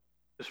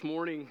This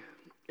morning,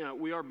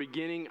 we are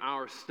beginning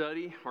our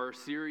study, our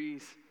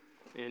series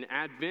in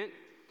Advent.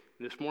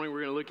 This morning,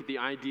 we're going to look at the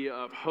idea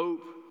of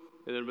hope.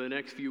 And then over the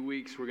next few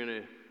weeks, we're going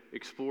to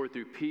explore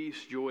through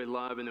peace, joy,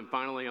 love. And then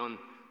finally, on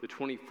the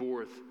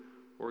 24th,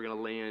 we're going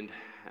to land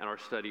at our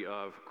study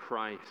of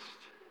Christ.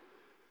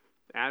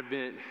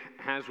 Advent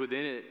has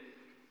within it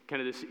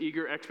kind of this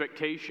eager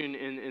expectation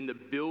in the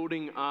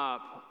building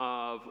up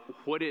of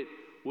what it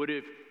would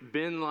have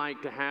been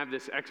like to have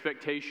this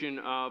expectation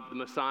of the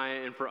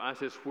Messiah, and for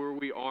us it's where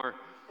we are,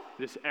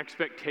 this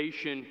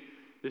expectation,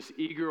 this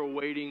eager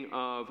awaiting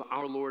of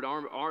our Lord,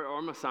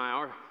 our Messiah,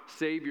 our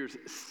Savior's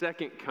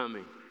second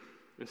coming.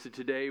 And so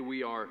today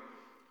we are,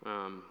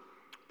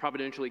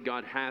 providentially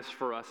God has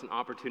for us an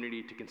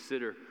opportunity to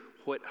consider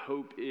what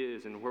hope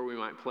is and where we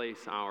might place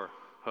our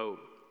hope.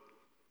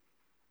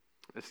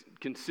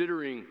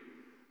 Considering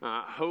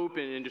hope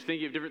and just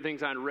thinking of different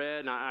things I'd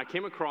read, and I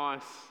came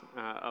across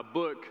a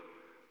book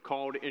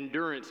called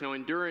Endurance. Now,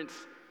 Endurance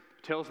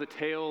tells the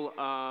tale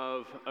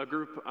of a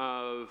group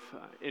of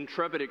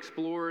intrepid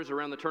explorers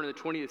around the turn of the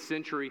 20th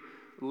century,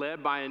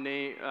 led by a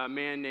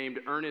man named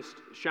Ernest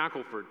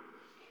Shackleton.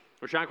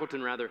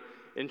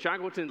 And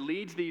Shackleton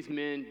leads these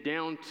men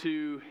down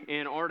to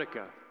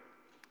Antarctica.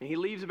 And he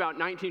leaves about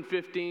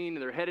 1915,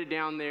 and they're headed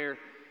down there.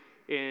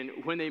 And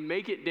when they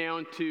make it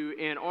down to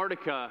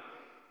Antarctica,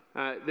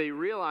 they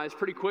realize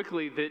pretty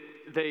quickly that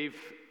they've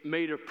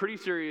made a pretty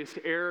serious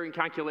error in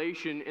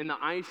calculation, and the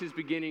ice is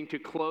beginning to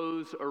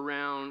close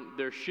around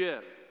their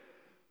ship.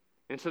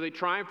 And so they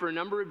try for a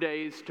number of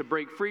days to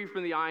break free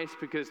from the ice,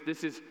 because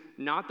this is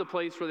not the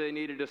place where they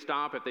needed to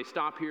stop. If they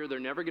stop here, they're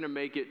never going to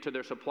make it to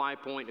their supply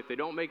point. If they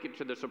don't make it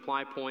to their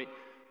supply point,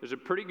 there's a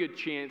pretty good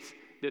chance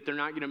that they're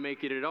not going to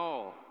make it at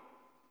all.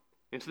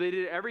 And so they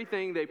did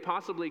everything they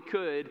possibly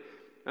could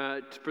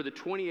for the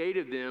 28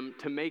 of them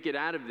to make it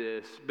out of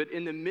this. But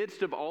in the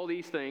midst of all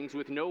these things,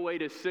 with no way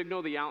to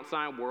signal the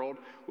outside world,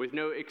 with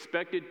no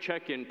expected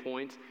check-in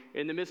points,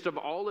 in the midst of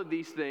all of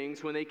these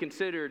things, when they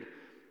considered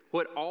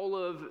what all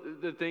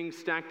of the things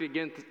stacked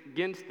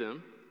against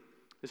them,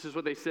 this is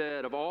what they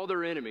said: of all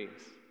their enemies,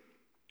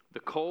 the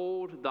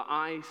cold, the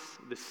ice,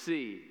 the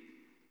sea,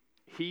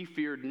 he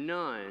feared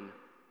none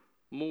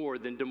more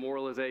than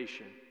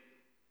demoralization,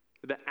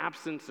 the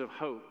absence of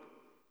hope.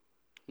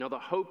 Now, the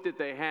hope that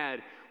they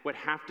had would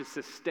have to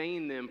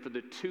sustain them for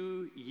the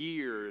 2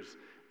 years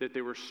that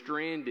they were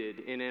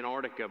stranded in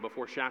Antarctica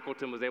before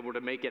Shackleton was able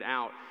to make it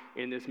out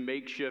in this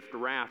makeshift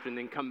raft and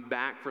then come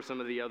back for some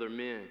of the other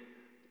men.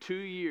 2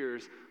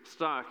 years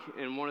stuck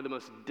in one of the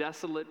most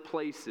desolate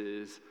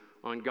places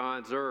on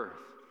God's earth.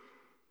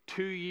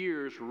 2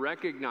 years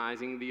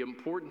recognizing the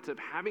importance of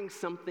having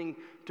something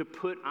to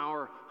put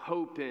our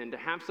hope in, to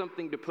have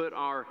something to put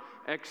our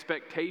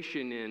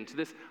expectation in. So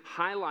this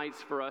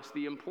highlights for us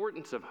the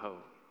importance of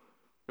hope.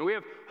 And we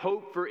have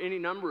hope for any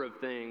number of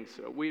things.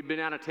 We had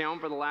been out of town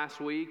for the last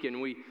week, and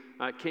we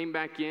came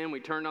back in. We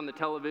turned on the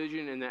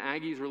television, and the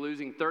Aggies were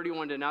losing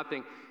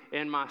 31-0.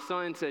 And my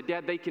son said,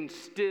 "Dad, they can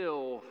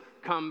still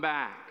come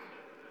back."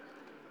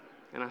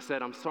 And I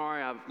said, "I'm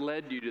sorry I've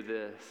led you to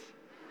this.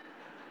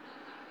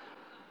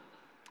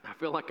 I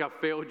feel like I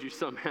failed you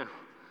somehow."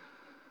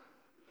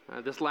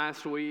 This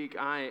last week,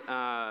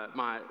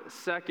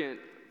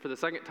 for the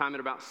second time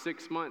in about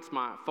 6 months,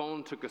 my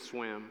phone took a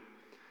swim.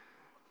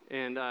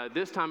 And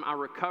this time I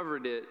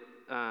recovered it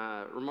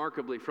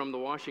remarkably from the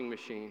washing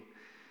machine.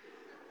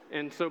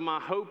 And so my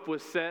hope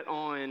was set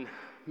on,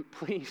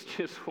 please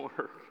just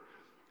work.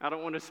 I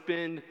don't want to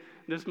spend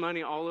this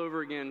money all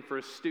over again for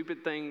a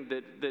stupid thing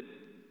that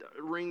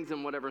rings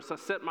and whatever. So I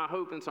set my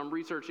hope, and so I'm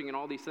researching and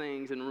all these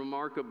things, and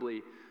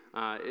remarkably,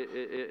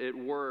 it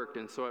worked.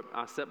 And so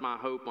I set my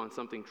hope on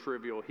something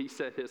trivial. He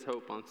set his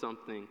hope on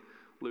something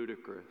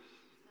ludicrous.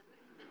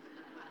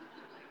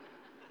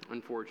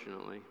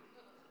 Unfortunately.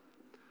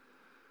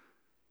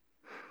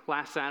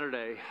 Last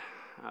Saturday,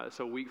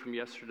 so a week from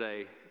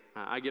yesterday,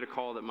 I get a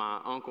call that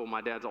my uncle, my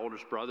dad's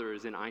oldest brother,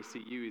 is in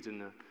ICU. He's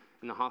in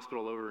the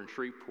hospital over in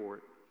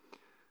Shreveport.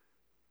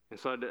 And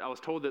so I was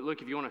told that,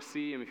 look, if you want to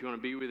see him, if you want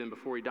to be with him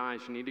before he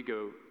dies, you need to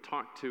go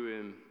talk to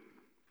him.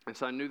 And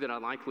so I knew that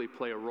I'd likely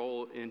play a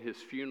role in his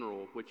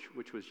funeral,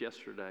 which was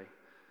yesterday.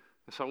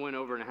 And so I went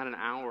over and I had an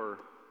hour,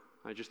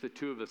 just the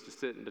two of us, to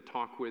sit and to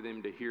talk with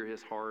him, to hear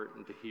his heart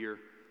and to hear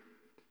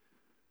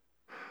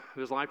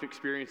his life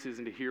experiences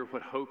and to hear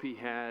what hope he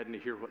had and to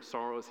hear what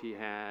sorrows he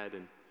had.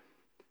 And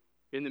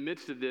in the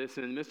midst of this,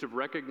 and in the midst of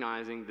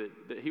recognizing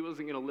that he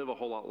wasn't going to live a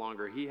whole lot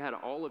longer, he had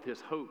all of his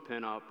hope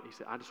pent up. He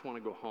said, "I just want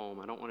to go home.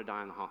 I don't want to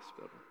die in the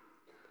hospital.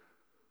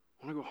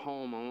 I want to go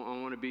home.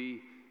 I want to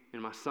be in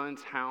my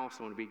son's house.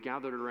 I want to be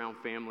gathered around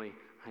family.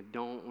 I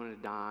don't want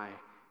to die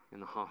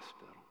in the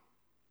hospital."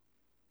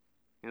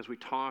 And as we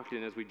talked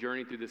and as we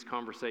journeyed through this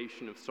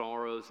conversation of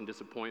sorrows and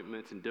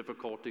disappointments and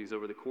difficulties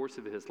over the course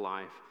of his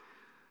life,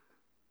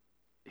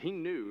 he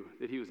knew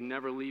that he was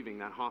never leaving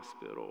that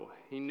hospital.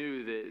 He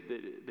knew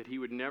that he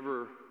would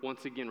never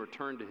once again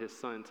return to his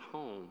son's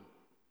home.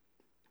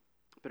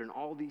 But in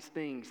all these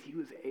things, he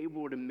was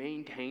able to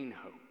maintain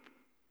hope.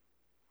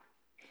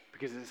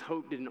 because his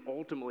hope didn't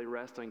ultimately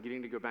rest on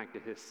getting to go back to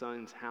his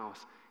son's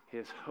house.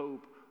 His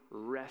hope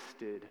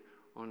rested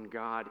on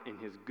God and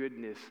his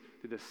goodness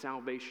through the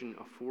salvation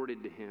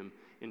afforded to him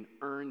and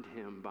earned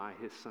him by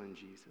his son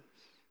Jesus.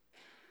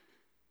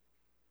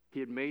 He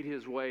had made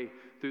his way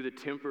through the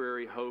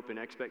temporary hope and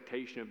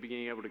expectation of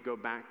being able to go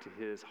back to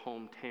his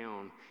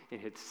hometown and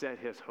had set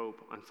his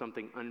hope on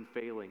something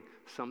unfailing,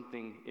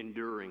 something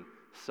enduring,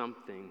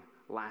 something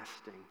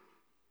lasting.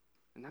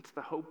 And that's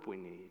the hope we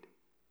need.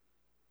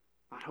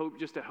 Not hope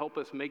just to help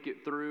us make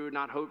it through,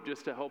 not hope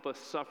just to help us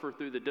suffer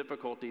through the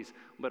difficulties,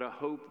 but a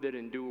hope that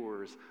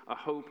endures, a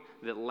hope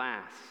that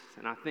lasts.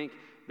 And I think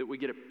that we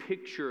get a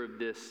picture of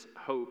this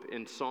hope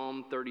in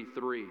Psalm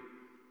 33.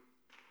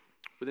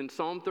 Within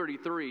Psalm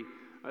 33,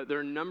 there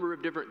are a number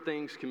of different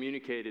things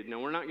communicated. Now,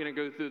 we're not going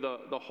to go through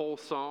the whole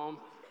psalm.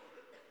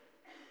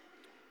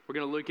 We're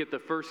going to look at the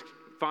first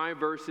 5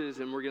 verses,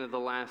 and we're going to the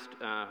last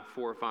 4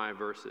 or 5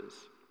 verses.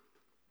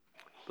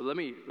 But let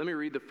me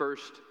read the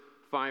first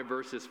 5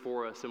 verses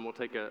for us, and we'll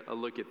take a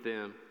look at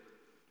them.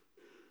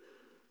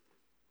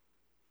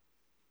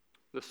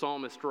 The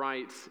psalmist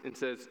writes and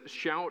says,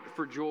 "Shout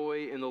for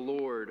joy in the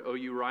Lord, O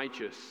you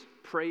righteous.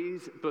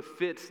 Praise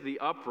befits the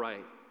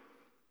upright.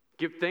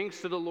 Give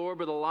thanks to the Lord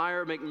with a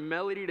lyre. Make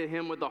melody to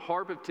him with the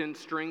harp of 10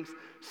 strings.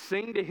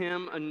 Sing to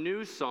him a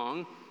new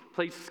song.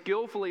 Play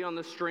skillfully on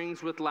the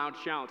strings with loud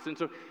shouts." And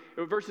so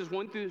verses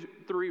 1 through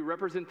 3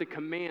 represent the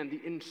command,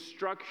 the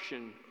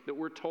instruction that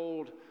we're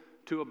told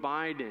to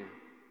abide in.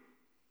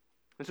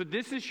 And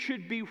so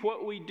should be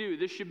what we do.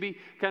 This should be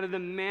kind of the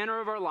manner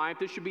of our life.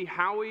 This should be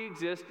how we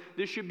exist.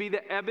 This should be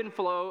the ebb and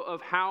flow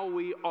of how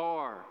we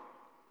are.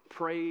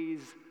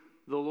 Praise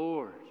the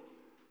Lord.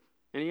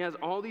 And he has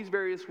all these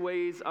various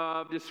ways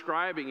of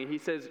describing it. He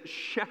says,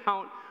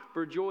 shout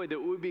for joy, that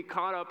we would be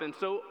caught up and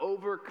so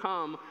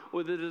overcome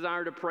with the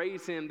desire to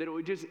praise him that it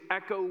would just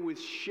echo with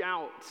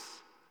shouts.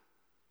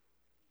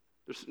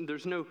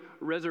 There's no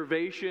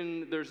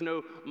reservation, there's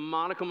no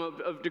modicum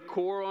of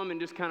decorum, and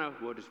just kind of,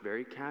 just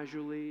very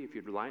casually, if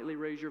you'd lightly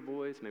raise your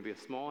voice, maybe a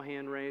small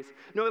hand raise.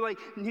 No,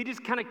 he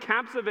just kind of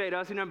captivates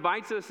us and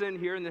invites us in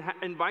here and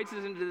invites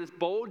us into this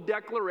bold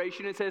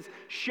declaration. It says,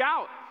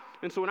 shout.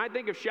 And so when I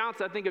think of shouts,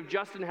 I think of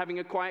Justin having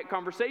a quiet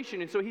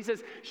conversation. And so he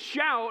says,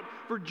 shout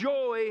for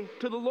joy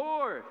to the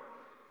Lord.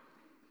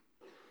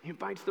 He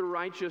invites the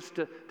righteous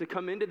to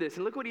come into this.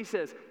 And look what he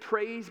says,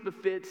 praise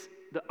befits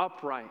the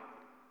upright.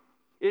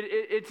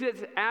 It's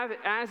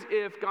as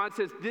if God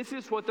says, this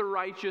is what the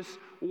righteous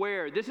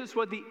wear. This is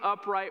what the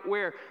upright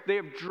wear. They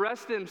have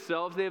dressed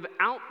themselves, they have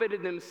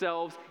outfitted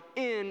themselves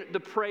in the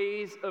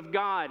praise of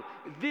God.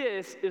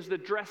 This is the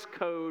dress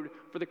code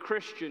for the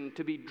Christian,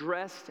 to be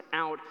dressed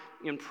out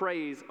in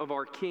praise of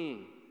our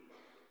King.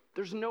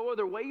 There's no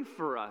other way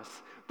for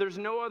us. There's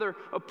no other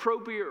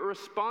appropriate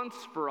response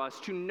for us.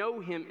 To know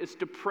him is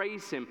to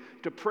praise him.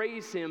 To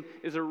praise him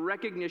is a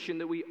recognition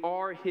that we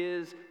are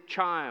his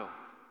child.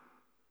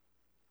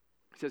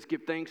 He says,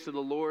 give thanks to the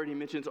Lord. He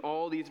mentions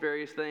all these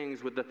various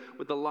things with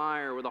the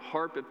lyre, with a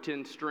harp of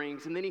 10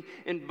 strings. And then he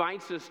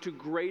invites us to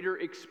greater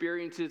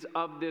experiences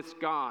of this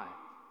God.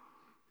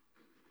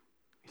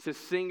 He says,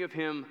 sing of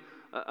him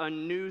a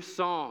new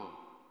song.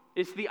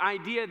 It's the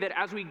idea that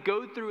as we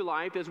go through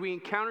life, as we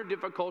encounter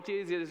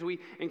difficulties, as we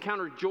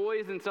encounter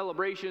joys and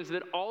celebrations,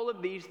 that all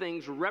of these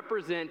things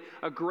represent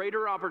a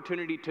greater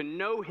opportunity to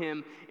know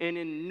him, and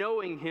in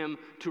knowing him,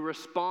 to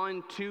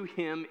respond to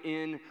him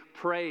in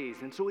praise.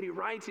 And so what he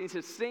writes, and he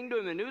says, sing to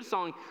him a new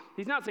song.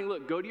 He's not saying,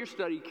 look, go to your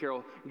study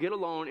carrel, get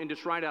alone, and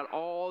just write out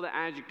all the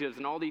adjectives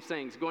and all these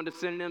things. Go into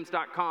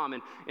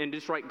synonyms.com and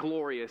just write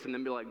glorious, and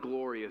then be like,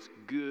 glorious,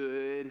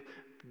 good,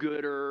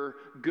 gooder,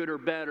 gooder,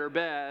 better,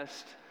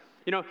 best.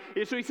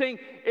 So he's saying,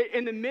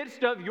 in the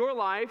midst of your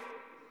life,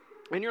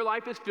 and your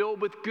life is filled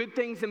with good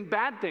things and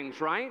bad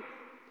things, right?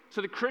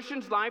 So the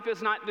Christian's life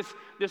is not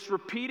this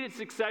repeated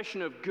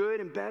succession of good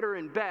and better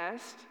and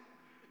best,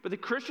 but the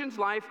Christian's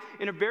life,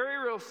 in a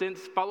very real sense,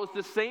 follows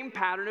the same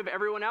pattern of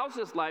everyone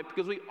else's life,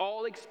 because we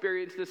all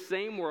experience the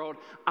same world,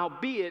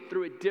 albeit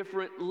through a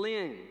different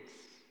lens.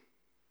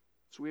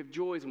 So we have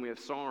joys and we have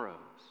sorrows.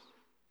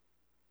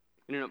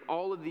 And in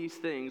all of these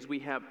things, we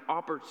have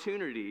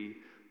opportunity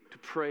to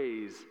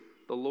praise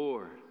the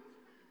Lord.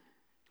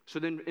 So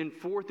then in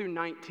 4 through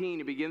 19,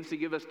 he begins to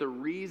give us the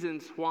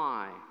reasons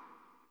why,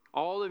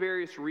 all the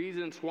various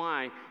reasons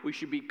why we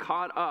should be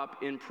caught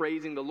up in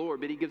praising the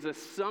Lord. But he gives a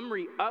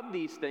summary of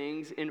these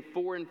things in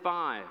 4 and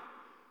 5.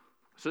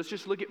 So let's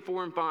just look at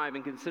 4 and 5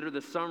 and consider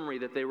the summary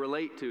that they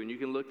relate to, and you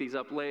can look these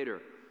up later.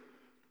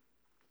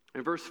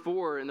 In verse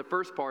 4, in the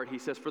first part, he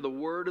says, for the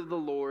word of the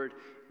Lord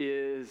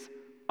is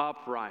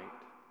upright.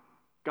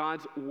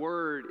 God's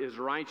word is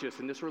righteous,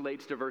 and this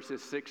relates to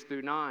verses 6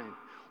 through 9.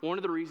 One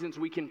of the reasons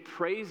we can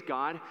praise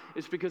God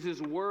is because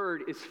his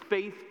word is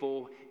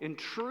faithful and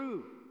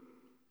true.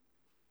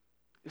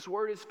 His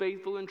word is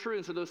faithful and true,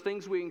 and so those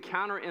things we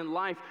encounter in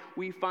life,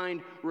 we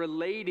find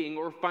relating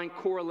or find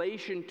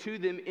correlation to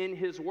them in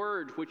his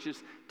word, which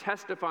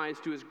testifies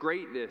to his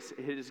greatness,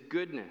 his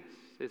goodness,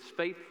 his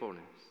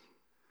faithfulness.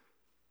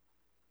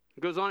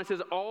 It goes on, it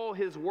says, all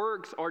his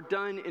works are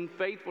done in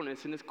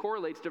faithfulness, and this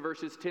correlates to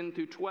verses 10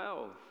 through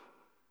 12.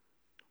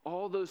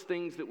 All those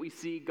things that we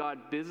see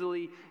God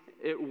busily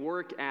at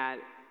work at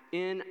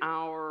in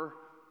our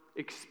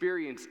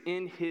experience,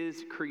 in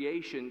his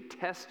creation,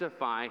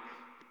 testify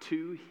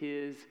to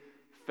his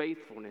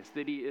faithfulness,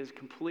 that he is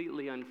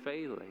completely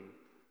unfailing.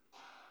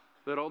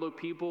 That although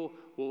people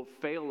will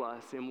fail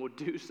us and will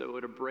do so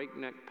at a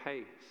breakneck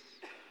pace,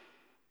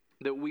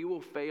 that we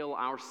will fail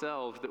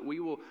ourselves, that we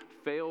will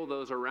fail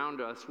those around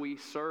us we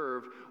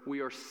serve, we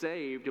are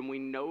saved, and we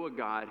know a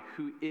God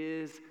who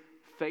is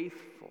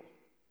faithful.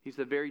 He's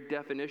the very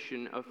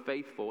definition of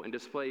faithful and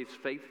displays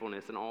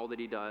faithfulness in all that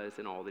he does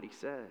and all that he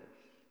says.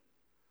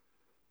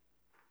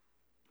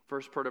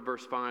 First part of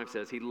verse 5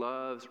 says, he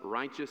loves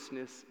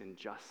righteousness and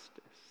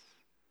justice.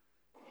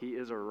 He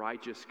is a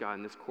righteous God,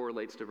 and this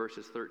correlates to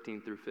verses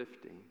 13 through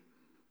 15.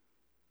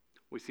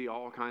 We see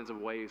all kinds of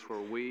ways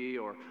where we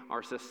or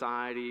our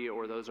society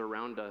or those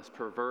around us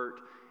pervert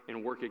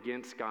and work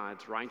against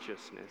God's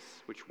righteousness,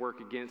 which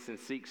work against and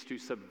seeks to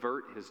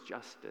subvert his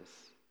justice.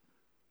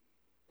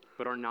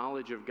 But our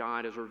knowledge of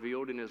God as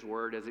revealed in his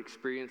word, as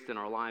experienced in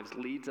our lives,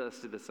 leads us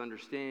to this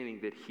understanding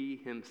that he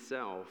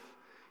himself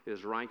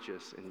is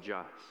righteous and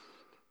just.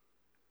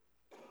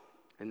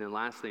 And then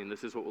lastly, and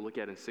this is what we'll look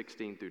at in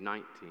 16 through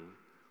 19,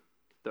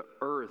 the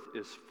earth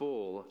is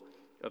full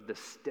of the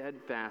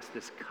steadfast,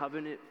 this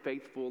covenant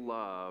faithful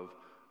love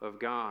of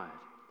God.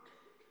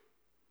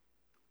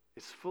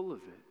 It's full of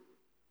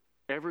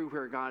it.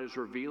 Everywhere God is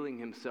revealing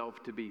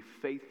himself to be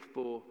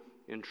faithful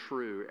and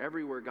true.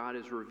 Everywhere God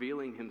is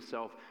revealing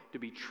himself to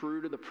be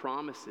true to the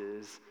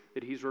promises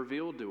that he's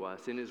revealed to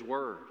us in his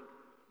word.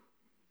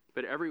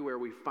 But everywhere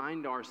we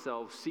find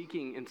ourselves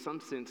seeking, in some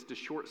sense, to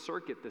short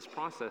circuit this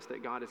process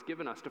that God has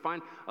given us, to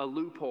find a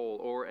loophole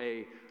or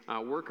a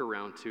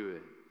workaround to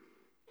it.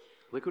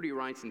 Look what he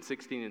writes in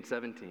 16 and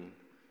 17.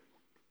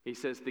 He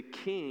says, the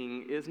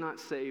king is not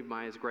saved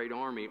by his great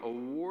army. A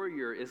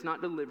warrior is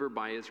not delivered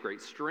by his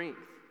great strength.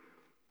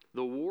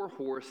 The war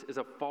horse is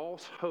a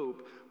false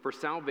hope for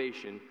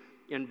salvation,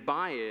 and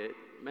by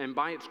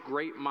its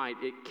great might,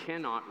 it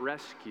cannot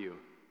rescue.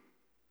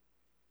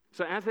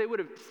 So as they would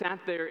have sat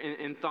there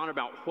and thought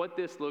about what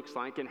this looks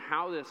like and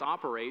how this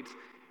operates,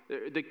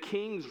 the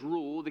king's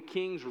rule, the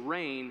king's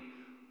reign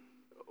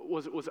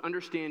was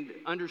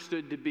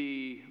understood to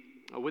be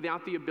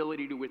without the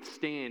ability to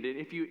withstand. And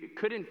if you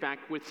could, in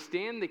fact,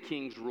 withstand the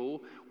king's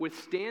rule,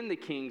 withstand the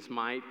king's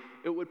might,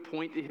 it would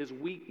point to his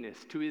weakness,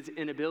 to his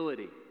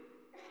inability.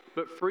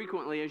 But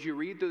frequently, as you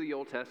read through the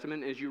Old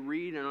Testament, as you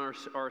read in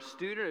our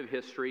student of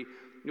history,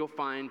 you'll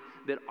find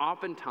that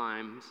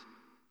oftentimes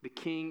the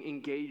king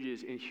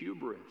engages in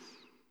hubris.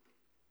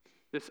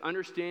 This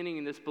understanding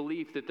and this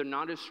belief that they're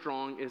not as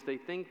strong as they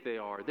think they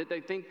are, that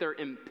they think they're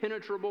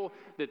impenetrable,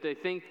 that they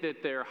think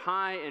that they're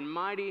high and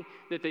mighty,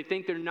 that they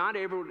think they're not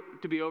able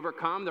to be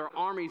overcome, their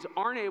armies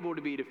aren't able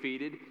to be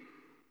defeated.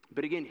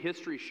 But again,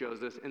 history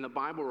shows us, and the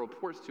Bible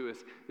reports to us,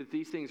 that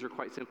these things are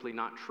quite simply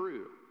not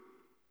true.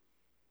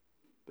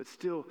 But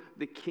still,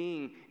 the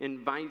king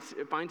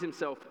finds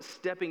himself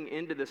stepping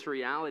into this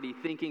reality,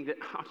 thinking that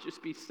I'll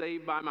just be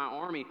saved by my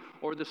army,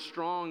 or the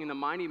strong and the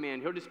mighty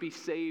man, he'll just be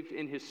saved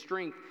in his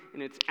strength.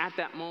 And it's at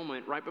that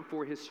moment, right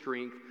before his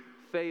strength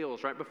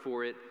fails, right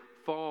before it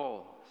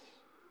falls.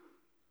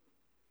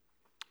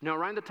 Now,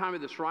 around the time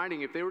of this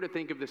writing, if they were to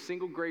think of the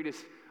single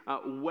greatest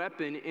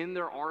weapon in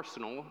their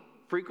arsenal,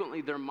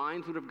 frequently their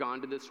minds would have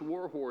gone to this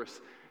war horse.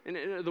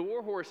 And the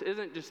war horse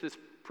isn't just this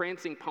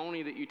prancing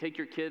pony that you take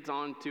your kids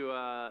on to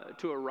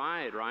a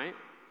ride, right?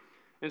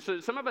 And so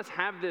some of us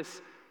have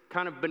this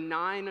kind of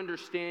benign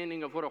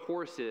understanding of what a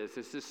horse is.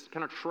 It's this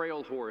kind of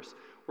trail horse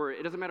where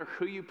it doesn't matter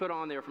who you put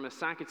on there, from a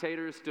sack of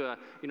taters to a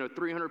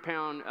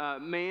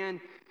 300-pound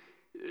man,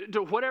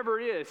 to whatever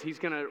it is, he's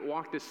going to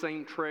walk the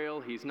same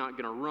trail. He's not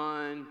going to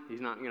run.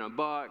 He's not going to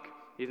buck.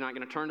 He's not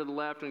going to turn to the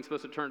left when he's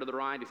supposed to turn to the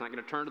right. He's not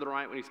going to turn to the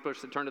right when he's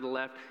supposed to turn to the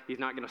left. He's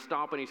not going to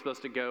stop when he's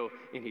supposed to go,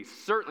 and he's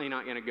certainly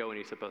not going to go when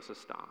he's supposed to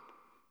stop.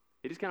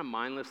 He just kind of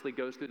mindlessly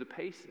goes through the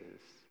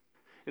paces.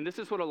 And this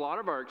is what a lot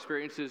of our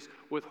experiences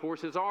with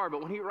horses are.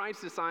 But when he writes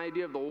this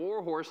idea of the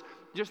war horse,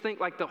 just think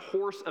like the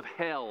horse of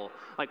hell,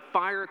 like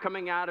fire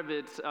coming out of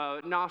its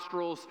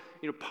nostrils,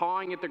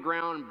 pawing at the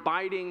ground,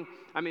 biting.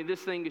 I mean,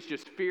 this thing is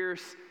just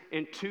fierce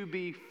and to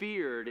be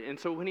feared. And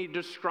so when he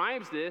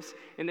describes this,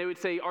 and they would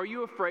say, are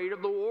you afraid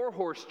of the war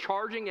horse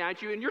charging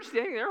at you? And you're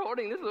standing there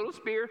holding this little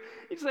spear.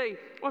 You'd say,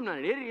 well, I'm not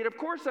an idiot. Of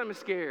course I'm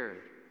scared.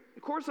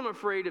 Of course I'm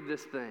afraid of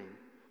this thing.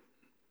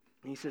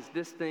 And he says,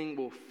 this thing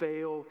will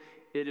fail.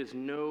 It is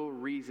no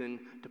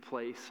reason to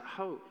place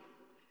hope.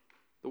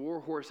 The war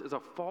horse is a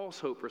false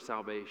hope for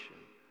salvation.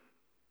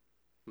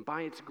 And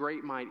by its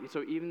great might,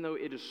 so even though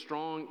it is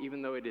strong,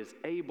 even though it is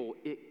able,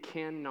 it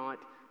cannot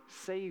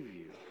save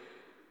you.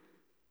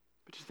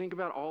 But just think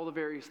about all the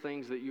various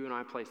things that you and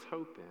I place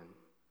hope in.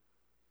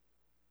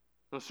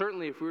 Now,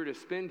 certainly if we were to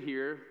spend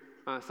here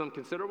some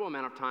considerable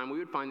amount of time, we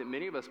would find that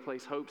many of us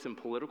place hopes in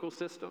political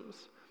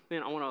systems,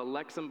 man, I want to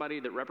elect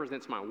somebody that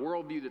represents my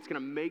worldview, that's going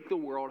to make the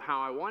world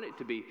how I want it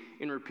to be.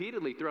 And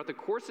repeatedly, throughout the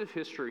course of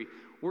history,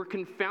 we're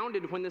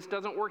confounded when this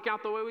doesn't work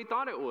out the way we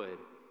thought it would.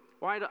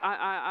 Why?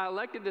 I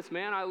elected this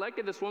man, I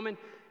elected this woman.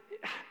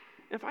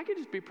 If I could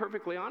just be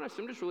perfectly honest,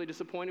 I'm just really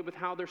disappointed with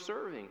how they're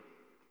serving.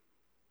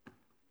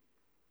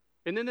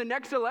 And then the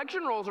next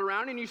election rolls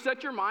around and you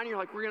set your mind, you're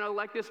like, we're going to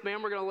elect this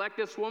man, we're going to elect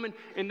this woman,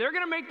 and they're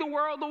going to make the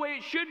world the way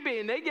it should be.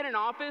 And they get in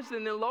office,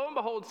 and then lo and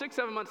behold,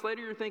 6-7 months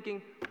later, you're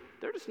thinking,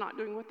 they're just not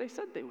doing what they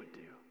said they would do.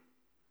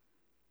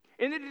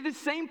 And the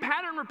same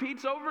pattern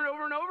repeats over and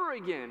over and over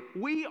again.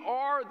 We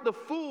are the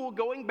fool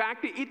going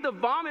back to eat the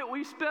vomit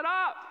we spit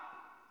up.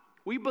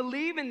 We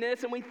believe in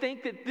this, and we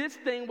think that this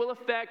thing will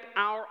affect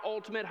our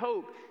ultimate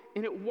hope.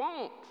 And it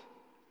won't,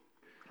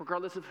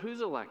 regardless of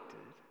who's elected.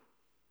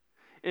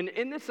 And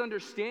in this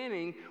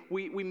understanding,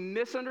 we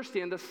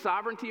misunderstand the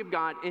sovereignty of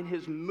God and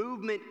his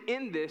movement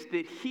in this,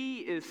 that he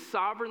is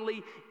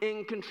sovereignly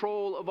in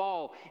control of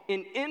all.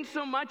 And in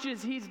so much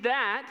as he's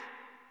that,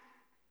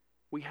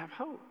 we have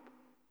hope.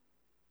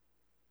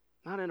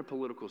 Not in a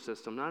political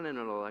system, not in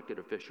an elected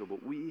official,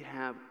 but we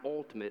have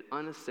ultimate,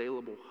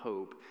 unassailable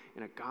hope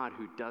in a God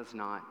who does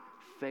not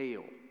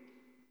fail.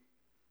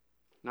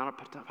 Not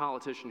a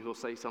politician who will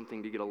say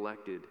something to get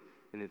elected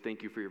and then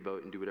thank you for your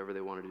vote and do whatever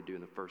they wanted to do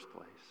in the first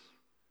place.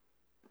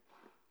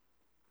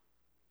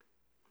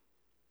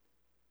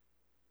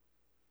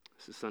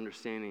 It's this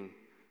understanding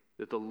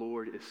that the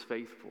Lord is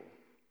faithful.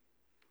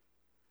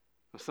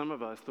 Now, some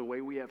of us, the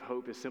way we have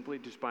hope is simply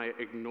just by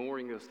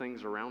ignoring those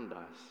things around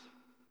us.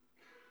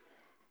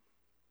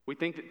 We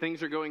think that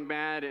things are going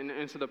bad,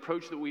 and so the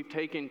approach that we've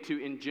taken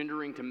to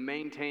engendering, to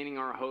maintaining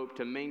our hope,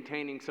 to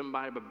maintaining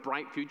somebody of a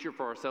bright future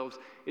for ourselves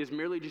is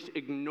merely just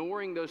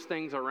ignoring those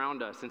things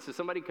around us. And so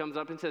somebody comes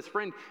up and says,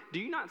 friend, do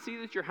you not see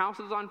that your house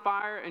is on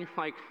fire? And you're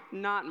like,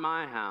 not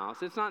my house.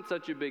 It's not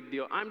such a big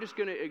deal. I'm just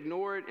going to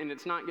ignore it, and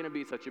it's not going to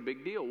be such a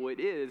big deal. Well, it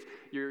is.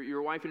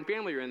 Your wife and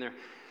family are in there.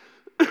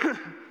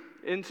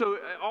 And so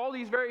all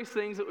these various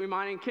things that we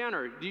might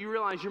encounter, do you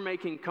realize you're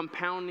making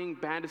compounding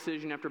bad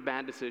decision after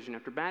bad decision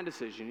after bad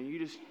decision, and you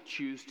just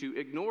choose to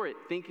ignore it,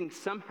 thinking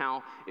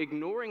somehow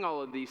ignoring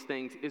all of these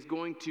things is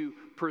going to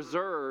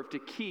preserve, to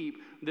keep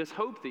this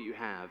hope that you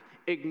have.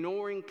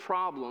 Ignoring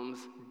problems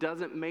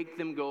doesn't make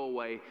them go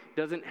away,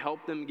 doesn't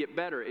help them get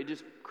better. It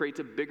just creates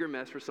a bigger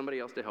mess for somebody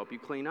else to help you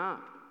clean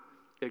up.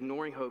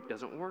 Ignoring hope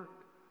doesn't work.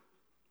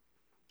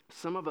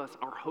 Some of us,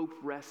 our hope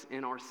rests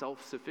in our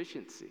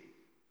self-sufficiency.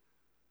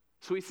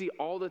 So we see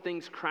all the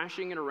things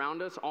crashing in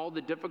around us, all the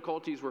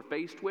difficulties we're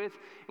faced with,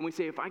 and we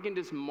say, if I can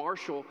just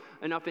marshal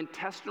enough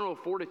intestinal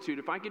fortitude,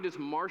 if I can just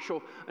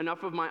marshal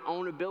enough of my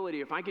own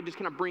ability, if I can just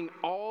kind of bring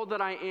all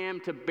that I am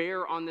to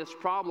bear on this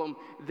problem,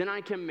 then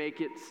I can make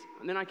it,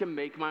 then I can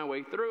make my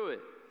way through it.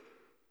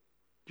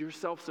 Your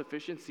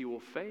self-sufficiency will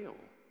fail.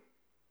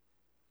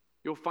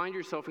 You'll find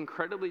yourself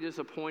incredibly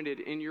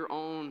disappointed in your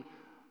own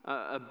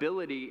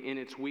ability in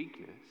its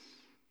weakness.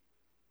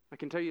 I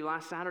can tell you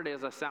last Saturday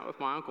as I sat with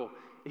my uncle,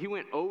 he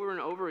went over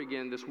and over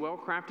again this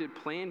well-crafted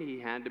plan he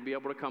had to be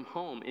able to come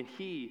home, and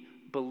he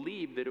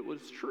believed that it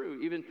was true.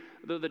 Even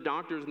though the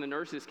doctors and the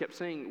nurses kept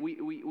saying,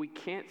 we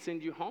can't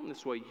send you home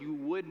this way. You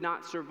would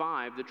not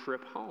survive the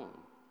trip home.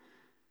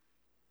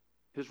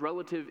 His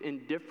relative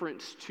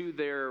indifference to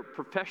their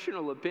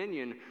professional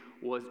opinion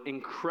was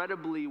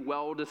incredibly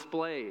well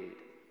displayed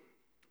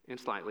and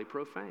slightly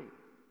profane.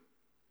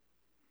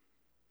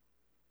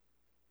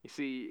 You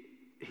see,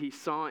 he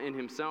saw in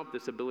himself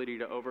this ability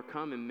to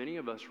overcome, and many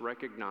of us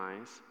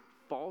recognize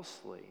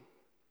falsely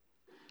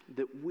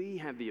that we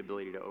have the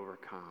ability to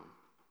overcome.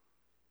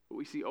 But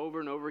we see over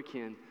and over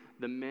again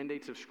the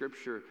mandates of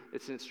Scripture,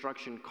 its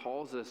instruction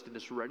calls us to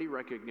this ready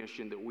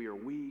recognition that we are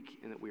weak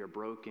and that we are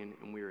broken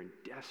and we are in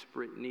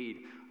desperate need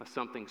of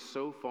something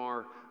so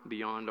far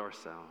beyond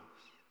ourselves.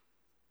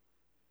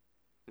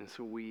 And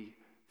so we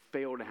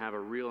fail to have a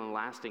real and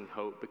lasting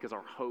hope because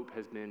our hope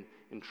has been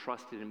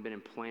entrusted and been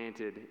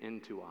implanted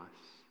into us.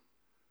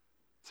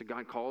 So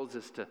God calls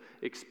us to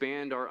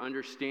expand our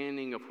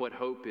understanding of what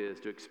hope is,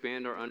 to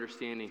expand our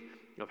understanding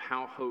of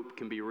how hope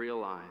can be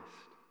realized.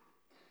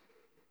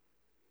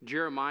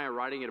 Jeremiah,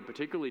 writing at a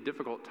particularly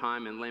difficult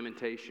time in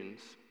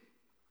Lamentations,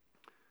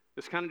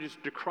 is kind of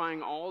just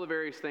decrying all the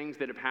various things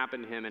that have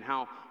happened to him and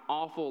how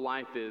awful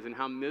life is and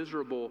how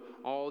miserable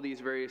all these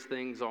various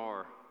things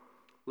are.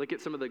 Look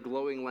at some of the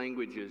glowing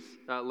language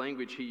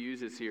he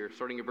uses here,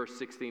 starting at verse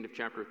 16 of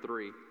chapter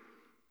 3.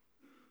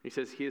 He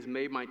says, "He has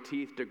made my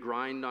teeth to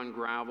grind on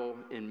gravel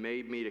and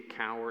made me to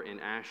cower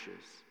in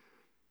ashes.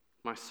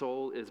 My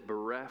soul is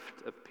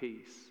bereft of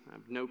peace. I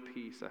have no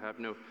peace. I have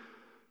no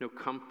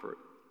comfort.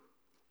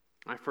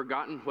 I've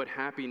forgotten what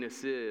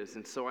happiness is,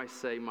 and so I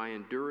say, my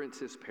endurance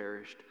has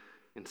perished,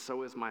 and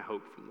so is my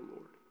hope from the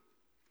Lord."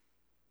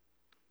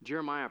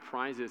 Jeremiah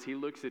prizes, he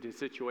looks at his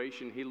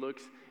situation, he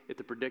looks at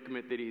the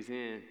predicament that he's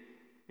in,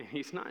 and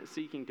he's not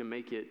seeking to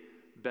make it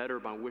better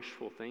by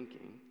wishful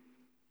thinking.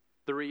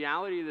 The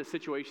reality of the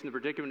situation, the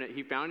predicament that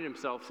he found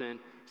himself in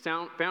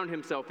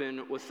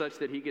was such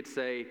that he could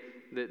say,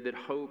 that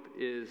hope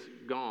is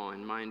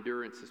gone, my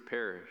endurance has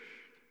perished.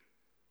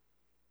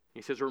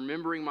 He says,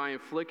 remembering my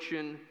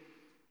affliction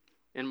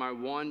and my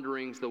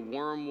wanderings, the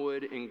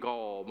wormwood and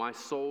gall, my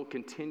soul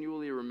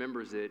continually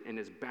remembers it and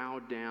is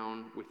bowed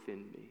down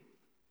within me.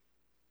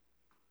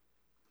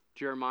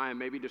 Jeremiah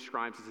maybe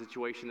describes a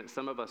situation that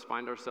some of us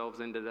find ourselves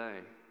in today.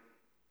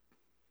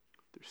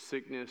 Through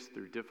sickness,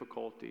 through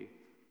difficulty,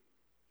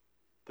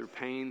 through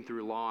pain,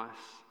 through loss,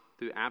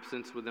 through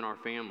absence within our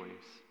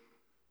families.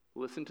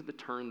 Listen to the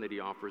turn that he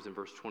offers in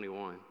verse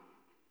 21.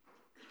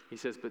 He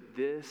says, but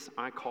this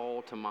I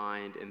call to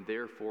mind, and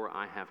therefore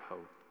I have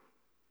hope.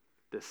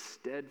 The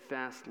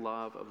steadfast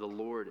love of the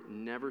Lord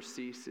never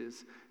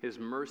ceases. His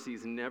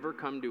mercies never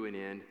come to an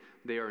end.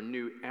 They are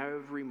new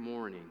every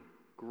morning.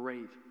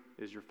 Great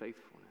is your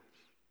faithfulness.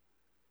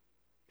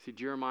 See,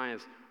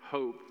 Jeremiah's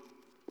hope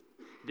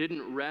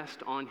didn't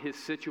rest on his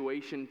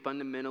situation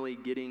fundamentally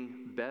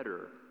getting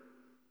better.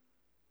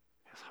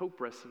 His hope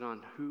rested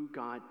on who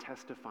God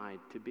testified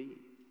to be.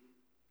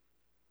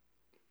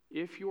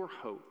 If your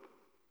hope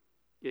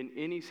in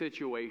any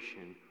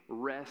situation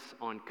rests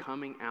on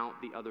coming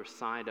out the other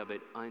side of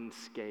it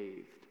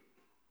unscathed,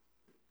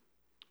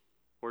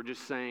 or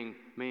just saying,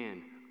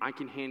 man, I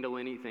can handle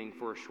anything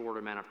for a short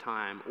amount of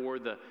time, or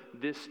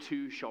this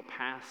too shall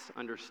pass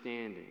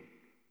understanding,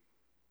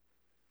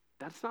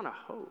 that's not a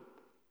hope.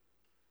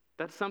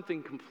 That's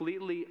something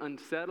completely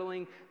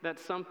unsettling.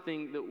 That's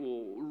something that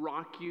will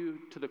rock you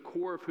to the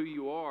core of who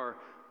you are.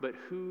 But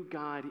who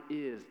God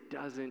is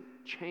doesn't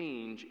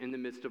change in the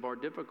midst of our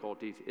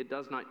difficulties. It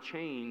does not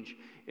change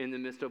in the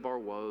midst of our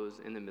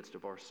woes, in the midst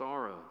of our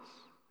sorrows.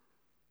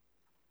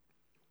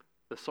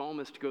 The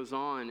psalmist goes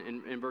on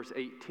in verse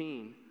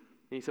 18, and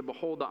he said,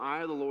 behold, the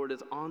eye of the Lord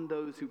is on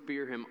those who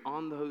fear him,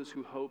 on those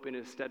who hope in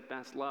his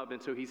steadfast love.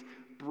 And so he's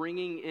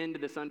bringing into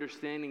this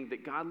understanding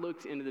that God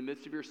looks into the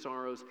midst of your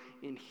sorrows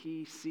and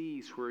he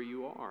sees where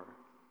you are.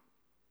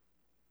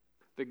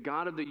 The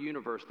God of the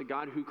universe, the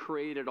God who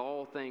created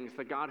all things,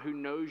 the God who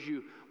knows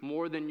you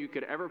more than you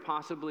could ever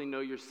possibly know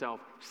yourself,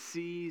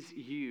 sees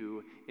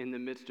you in the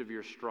midst of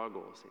your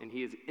struggles, and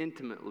he is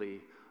intimately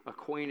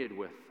acquainted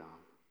with them.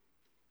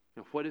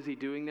 And what is he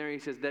doing there? He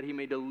says that he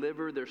may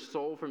deliver their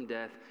soul from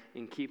death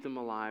and keep them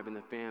alive in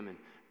the famine.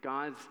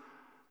 God's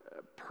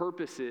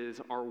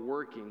purposes are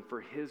working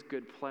for his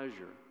good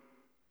pleasure.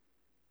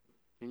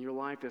 And your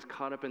life is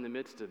caught up in the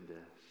midst of this.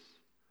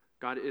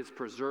 God is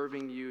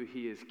preserving you,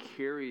 he is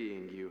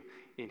carrying you,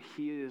 and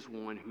he is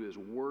one who is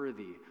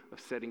worthy of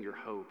setting your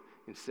hope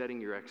and setting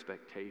your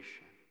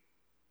expectation.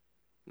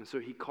 And so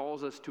he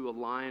calls us to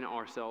align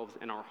ourselves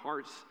and our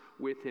hearts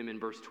with him in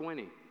verse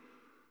 20.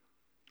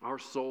 Our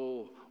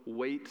soul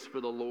waits for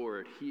the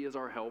Lord. He is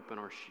our help and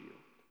our shield.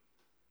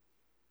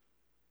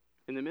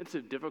 In the midst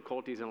of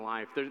difficulties in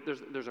life,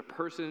 there's a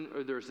person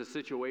or there's a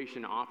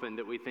situation often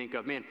that we think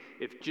of, man,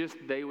 if just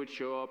they would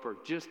show up or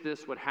just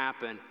this would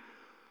happen,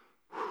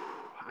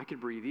 I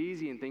could breathe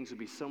easy and things would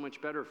be so much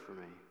better for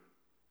me.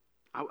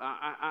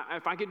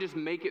 If I could just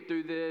make it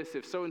through this,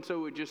 if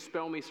so-and-so would just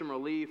spell me some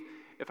relief,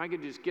 if I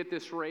could just get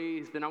this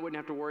raised, then I wouldn't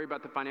have to worry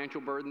about the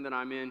financial burden that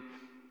I'm in.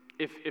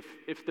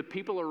 If the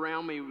people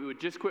around me would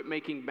just quit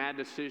making bad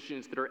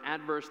decisions that are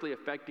adversely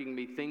affecting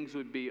me, things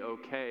would be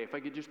okay. If I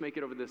could just make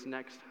it over this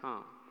next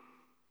hump.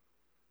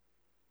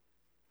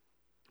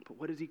 But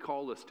what does he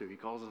call us to? He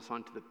calls us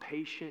on to the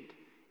patient,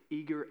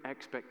 eager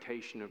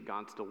expectation of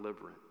God's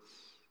deliverance.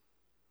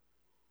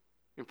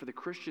 And for the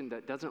Christian,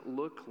 that doesn't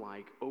look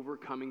like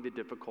overcoming the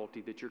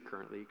difficulty that you're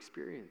currently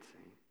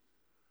experiencing.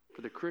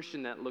 For the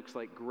Christian, that looks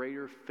like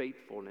greater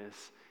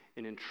faithfulness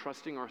in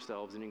entrusting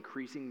ourselves in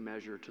increasing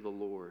measure to the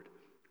Lord.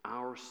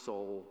 Our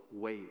soul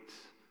waits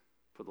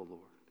for the Lord.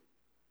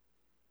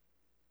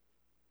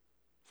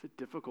 It's a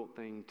difficult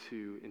thing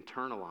to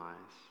internalize.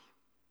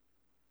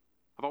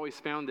 I've always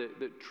found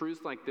that truths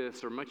like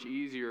this are much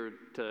easier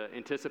to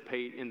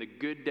anticipate in the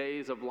good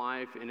days of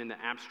life and in the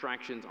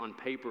abstractions on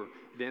paper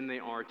than they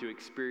are to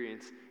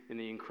experience in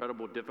the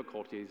incredible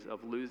difficulties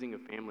of losing a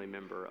family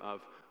member,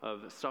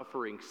 of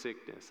suffering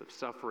sickness, of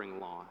suffering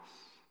loss.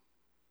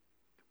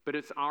 But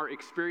it's our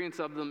experience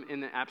of them in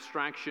the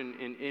abstraction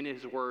and in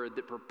his word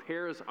that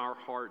prepares our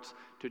hearts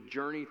to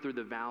journey through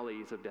the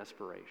valleys of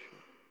desperation.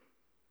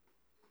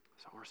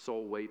 So our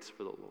soul waits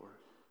for the Lord.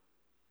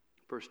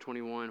 Verse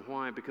 21,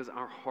 why? Because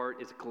our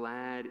heart is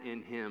glad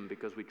in him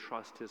because we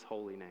trust his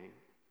holy name.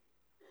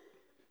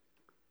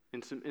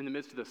 In the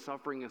midst of the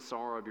suffering and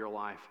sorrow of your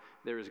life,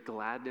 there is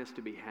gladness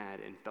to be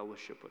had in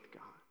fellowship with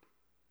God.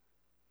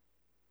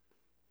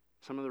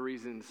 Some of the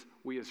reasons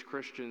we as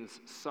Christians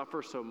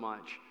suffer so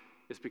much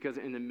is because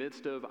in the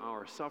midst of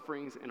our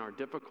sufferings and our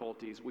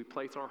difficulties, we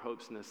place our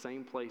hopes in the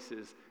same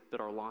places that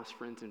our lost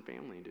friends and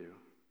family do.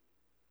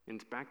 And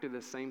it's back to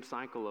the same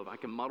cycle of I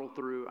can muddle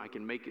through, I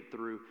can make it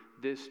through,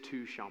 this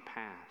too shall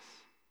pass.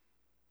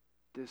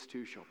 This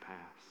too shall pass.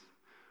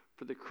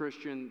 For the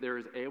Christian, there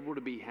is able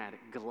to be had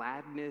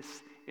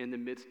gladness in the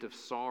midst of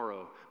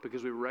sorrow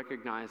because we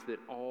recognize that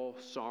all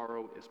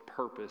sorrow is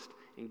purposed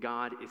and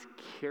God is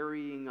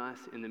carrying us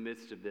in the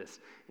midst of this.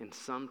 And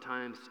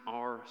sometimes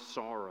our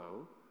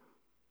sorrow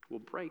will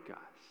break us.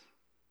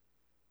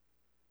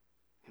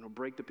 It'll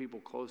break the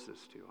people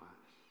closest to us.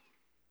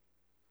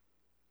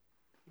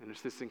 And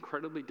it's this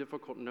incredibly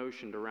difficult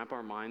notion to wrap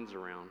our minds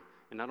around.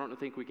 And I don't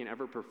think we can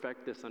ever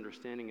perfect this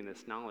understanding and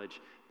this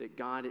knowledge that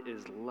God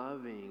is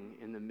loving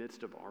in the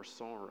midst of our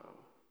sorrow,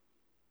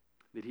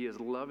 that he is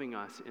loving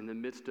us in the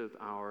midst of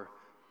our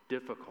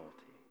difficulty.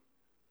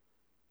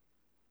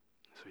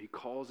 So he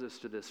calls us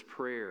to this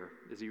prayer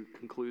as he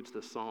concludes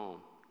the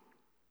psalm.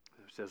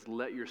 It says,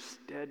 "Let your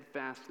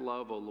steadfast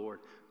love, O Lord,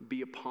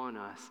 be upon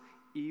us,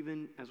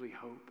 even as we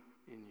hope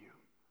in you."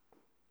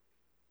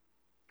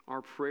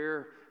 Our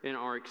prayer and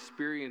our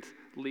experience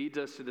leads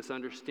us to this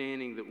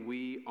understanding that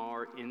we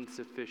are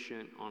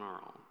insufficient on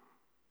our own.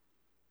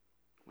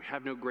 We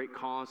have no great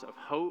cause of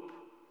hope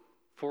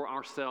for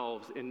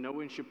ourselves, and no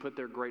one should put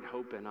their great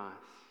hope in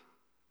us.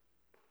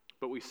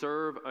 But we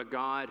serve a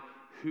God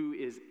who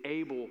is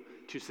able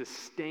to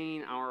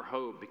sustain our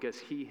hope because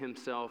he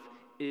himself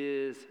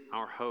is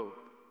our hope.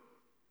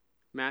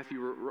 Matthew,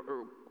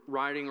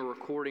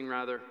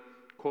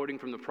 quoting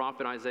from the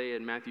prophet Isaiah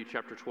in Matthew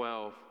chapter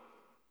 12,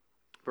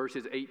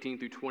 verses 18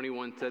 through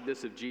 21, said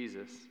this of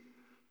Jesus.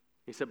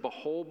 He said,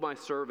 "Behold my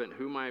servant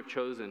whom I have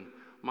chosen,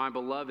 my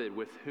beloved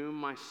with whom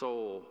my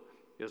soul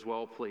is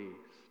well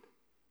pleased.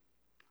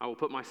 I will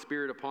put my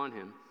spirit upon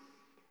him,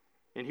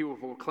 and he will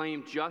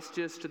proclaim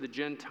justice to the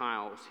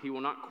Gentiles. He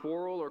will not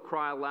quarrel or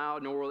cry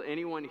aloud, nor will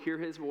anyone hear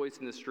his voice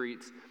in the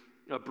streets.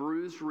 A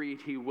bruised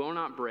reed he will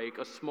not break,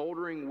 a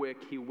smoldering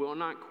wick he will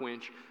not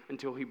quench,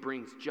 until he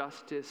brings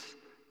justice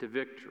to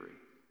victory.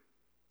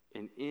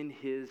 And in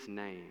his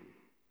name,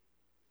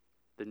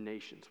 the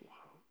nations will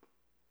hope."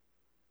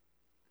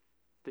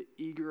 The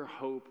eager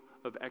hope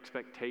of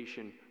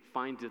expectation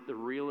finds the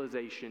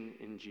realization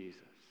in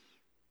Jesus.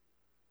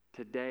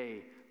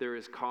 Today, there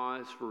is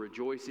cause for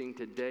rejoicing.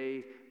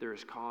 Today, there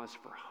is cause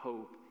for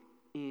hope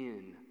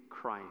in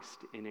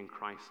Christ and in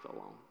Christ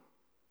alone.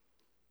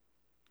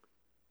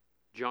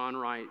 John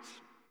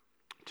writes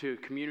to a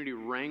community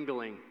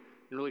wrangling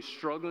and really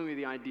struggling with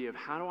the idea of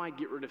how do I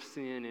get rid of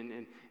sin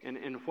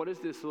and what does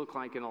this look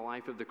like in the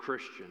life of the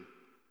Christian?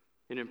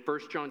 And in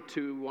 1 John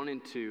 2, 1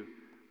 and 2,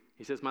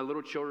 he says, "My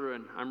little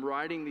children, I'm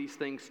writing these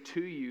things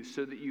to you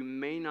so that you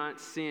may not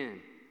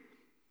sin.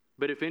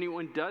 But if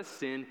anyone does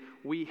sin,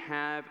 we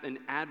have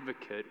an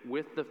advocate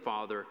with the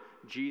Father,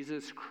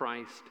 Jesus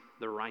Christ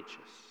the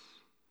righteous."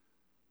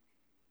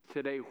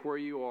 Today, where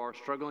you are,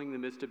 struggling in the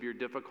midst of your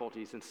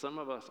difficulties, and some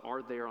of us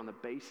are there on the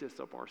basis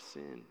of our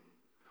sin.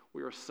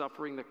 We are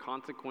suffering the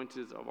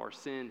consequences of our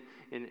sin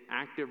in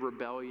active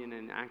rebellion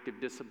and active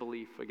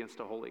disbelief against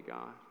a holy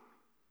God.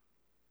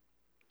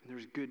 And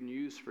there's good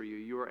news for you.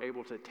 You are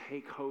able to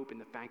take hope in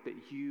the fact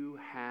that you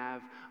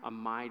have a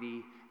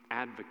mighty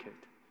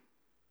advocate.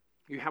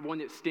 You have one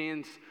that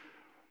stands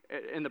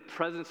in the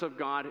presence of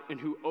God and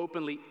who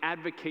openly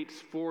advocates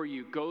for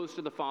you, goes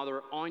to the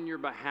Father on your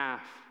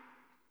behalf.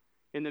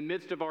 In the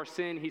midst of our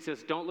sin, he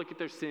says, don't look at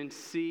their sin,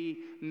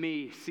 see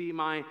me, see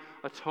my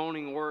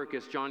atoning work.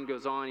 As John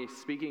goes on, he's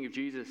speaking of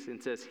Jesus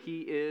and says,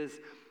 he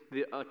is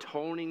the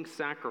atoning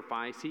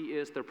sacrifice. He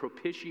is the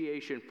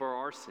propitiation for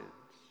our sins.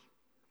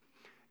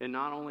 And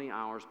not only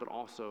ours, but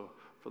also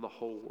for the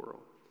whole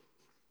world.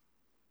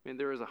 And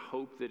there is a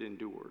hope that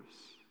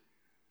endures.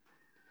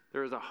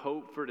 There is a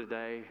hope for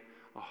today,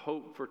 a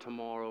hope for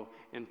tomorrow,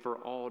 and for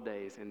all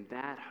days. And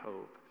that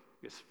hope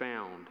is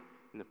found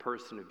in the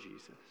person of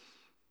Jesus.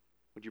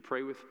 Would you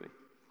pray with me?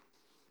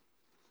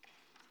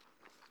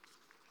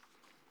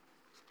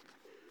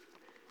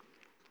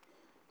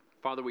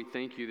 Father, we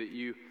thank you that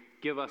you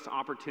give us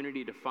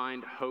opportunity to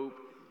find hope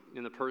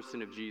in the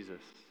person of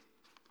Jesus.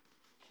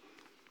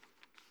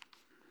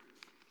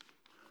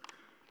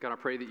 God, I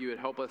pray that you would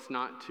help us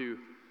not to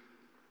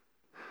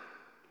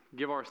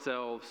give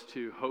ourselves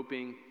to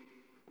hoping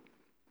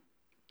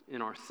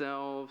in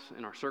ourselves,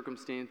 in our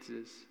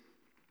circumstances,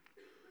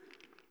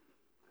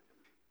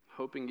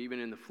 hoping even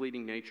in the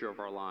fleeting nature of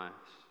our lives.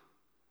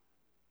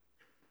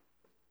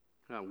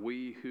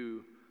 We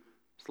whose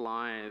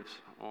lives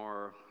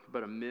are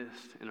but a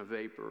mist and a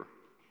vapor,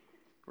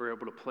 we're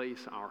able to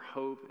place our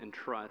hope and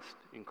trust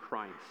in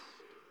Christ,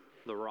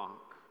 the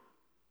rock,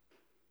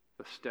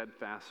 the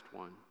steadfast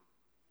one.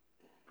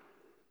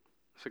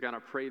 So God, I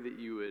pray that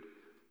you would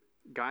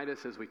guide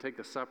us as we take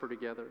the supper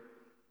together.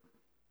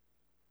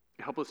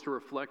 Help us to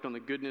reflect on the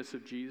goodness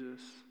of Jesus,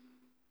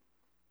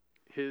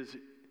 his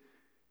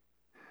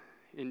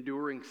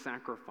enduring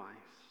sacrifice.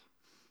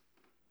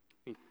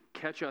 And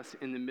catch us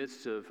in the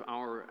midst of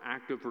our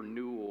act of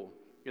renewal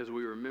as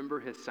we remember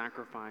his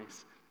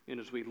sacrifice and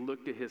as we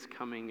look to his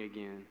coming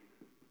again.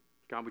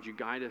 God, would you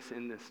guide us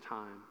in this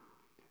time?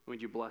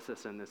 Would you bless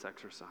us in this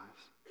exercise?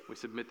 We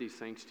submit these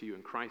things to you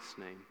in Christ's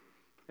name.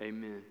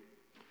 Amen.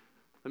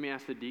 Let me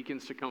ask the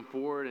deacons to come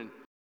forward, and